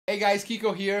Hey guys,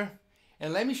 Kiko here,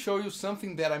 and let me show you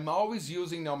something that I'm always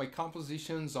using on my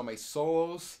compositions, on my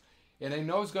solos, and I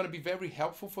know it's going to be very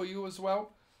helpful for you as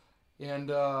well, and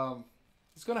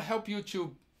it's going to help you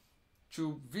to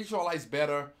visualize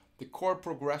better the chord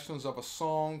progressions of a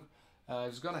song.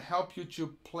 It's going to help you to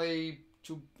play,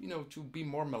 to be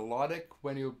more melodic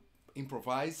when you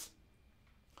improvise.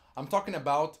 I'm talking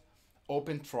about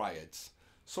open triads.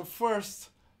 So first,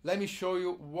 let me show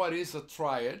you what is a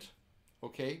triad.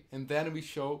 Okay, and then we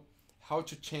show how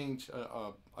to change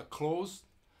a closed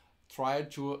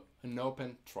triad to an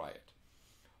open triad.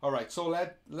 All right, so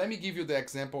let me give you the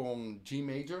example on G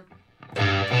major.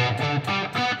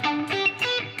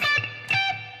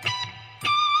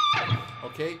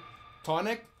 Okay,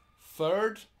 tonic,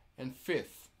 third and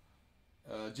fifth.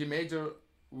 G major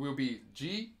will be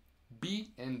G,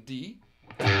 B, and D.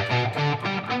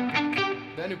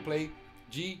 Then you play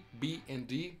G, B, and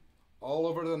D all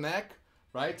over the neck.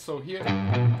 Right, so here,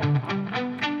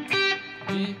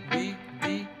 G, B,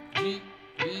 D, G, B,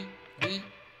 D,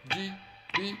 G,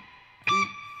 B, D.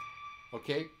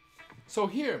 Okay, so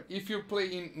here, if you play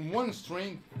in one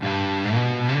string,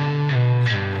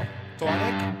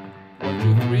 tonic, 1,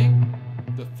 2, 3,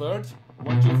 the third,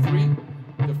 1, 2, 3,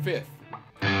 the fifth.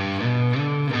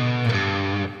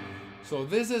 So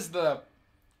this is the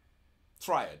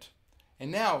triad.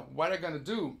 And now, what I'm gonna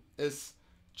do is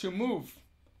to move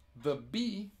the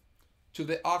B to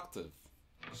the octave.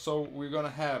 So we're gonna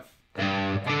have,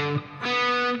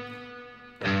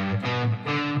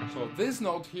 so this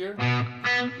note here,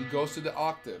 it goes to the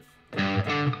octave.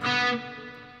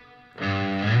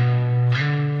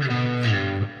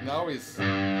 Now is,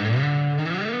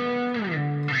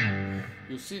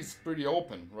 you see it's pretty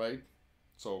open, right?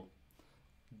 So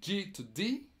G to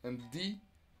D and D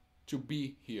to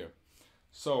B here.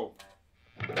 So,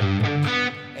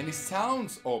 and it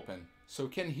sounds open, so you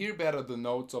can hear better the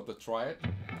notes of the triad.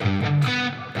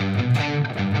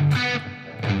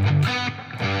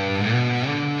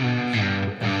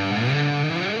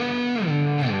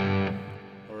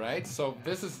 Alright, so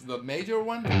this is the major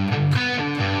one,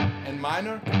 and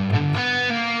minor,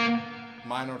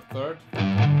 minor third.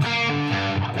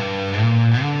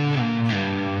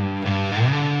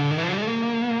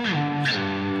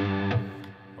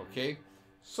 Okay,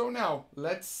 so now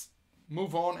let's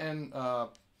move on and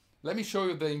let me show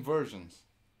you the inversions.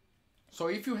 So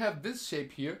if you have this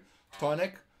shape here,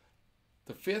 tonic,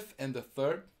 the fifth and the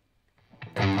third,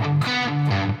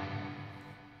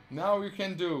 now you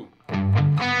can do,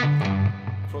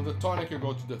 from the tonic you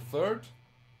go to the third,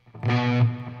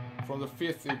 from the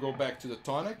fifth you go back to the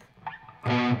tonic,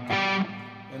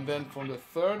 and then from the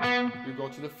third you go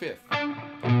to the fifth.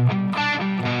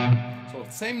 So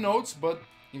same notes but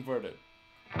inverted.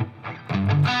 You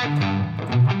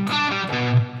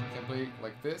can play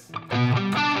like this.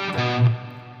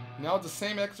 Now the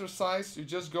same exercise, you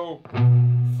just go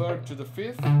third to the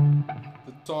fifth,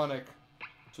 the tonic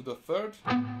to the third,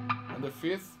 and the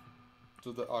fifth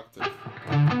to the octave.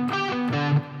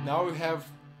 Now we have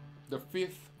the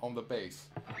fifth on the bass.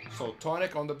 So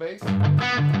tonic on the bass,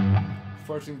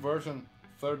 first inversion,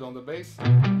 third on the bass,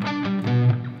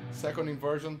 second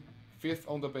inversion, fifth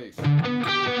on the bass.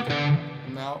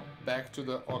 Now back to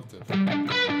the octave.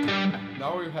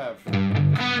 Now we have,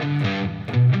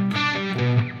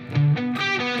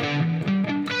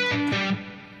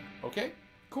 okay,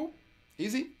 cool,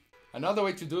 easy. Another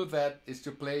way to do that is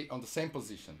to play on the same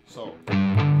position. So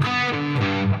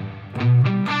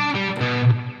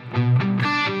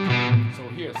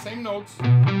here, same notes.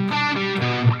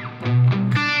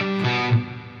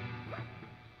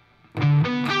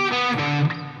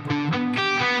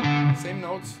 Same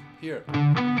notes here.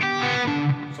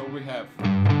 So we have,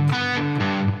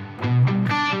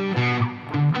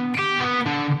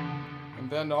 and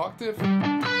then the octave.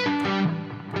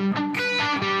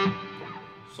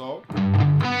 So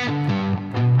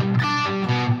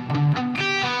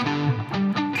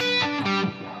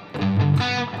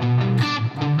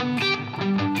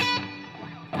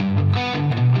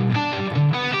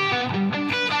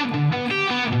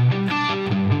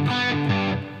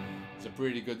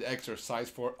pretty good exercise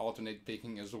for alternate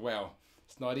picking as well.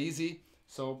 It's not easy,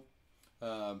 so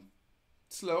play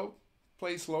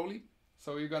slowly,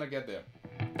 so you're gonna get there.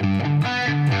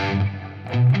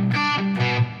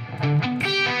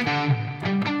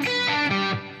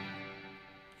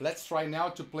 Let's try now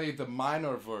to play the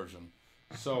minor version.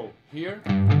 So here,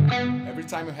 every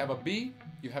time you have a B,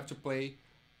 you have to play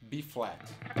B flat.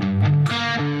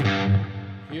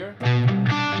 Here,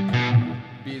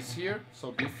 B is here,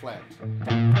 so B flat.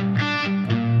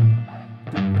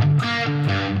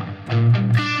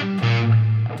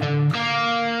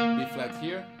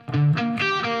 here,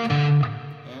 and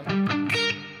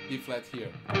B flat here.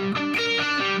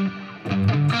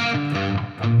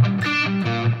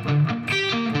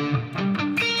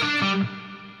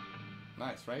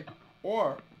 Nice, right?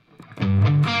 Or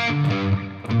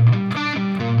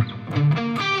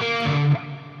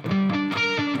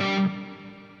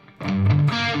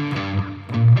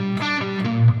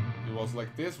it was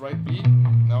like this, right? B,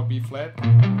 now B flat,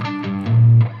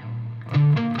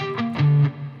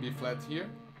 B flat here.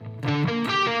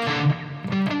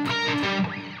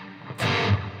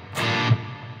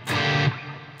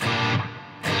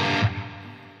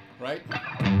 Right?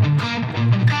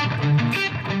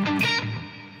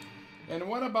 And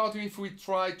what about if we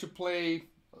try to play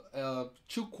a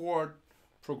 2-chord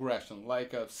progression,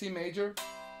 like a C major,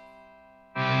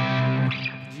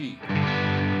 G?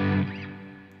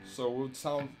 So it would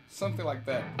sound something like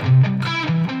that.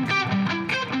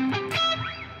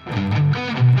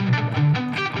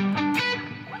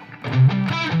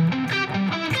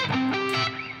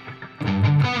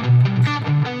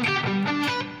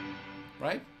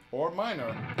 Right? Or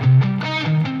minor.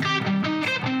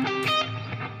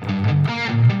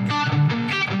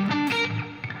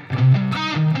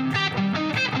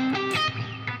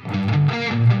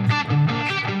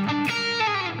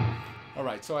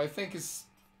 Alright, so I think it's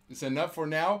enough for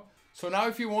now. So now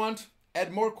if you want,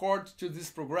 add more chords to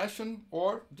this progression,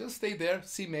 or just stay there,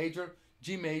 C major,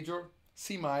 G major,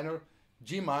 C minor,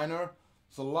 G minor.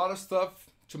 There's a lot of stuff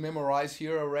to memorize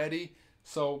here already.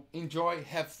 So enjoy,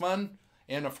 have fun,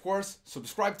 and of course,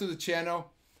 subscribe to the channel,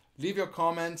 leave your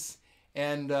comments,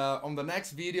 and on the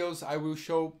next videos I will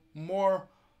show more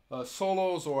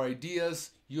solos or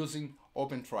ideas using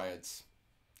open triads.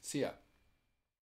 See ya.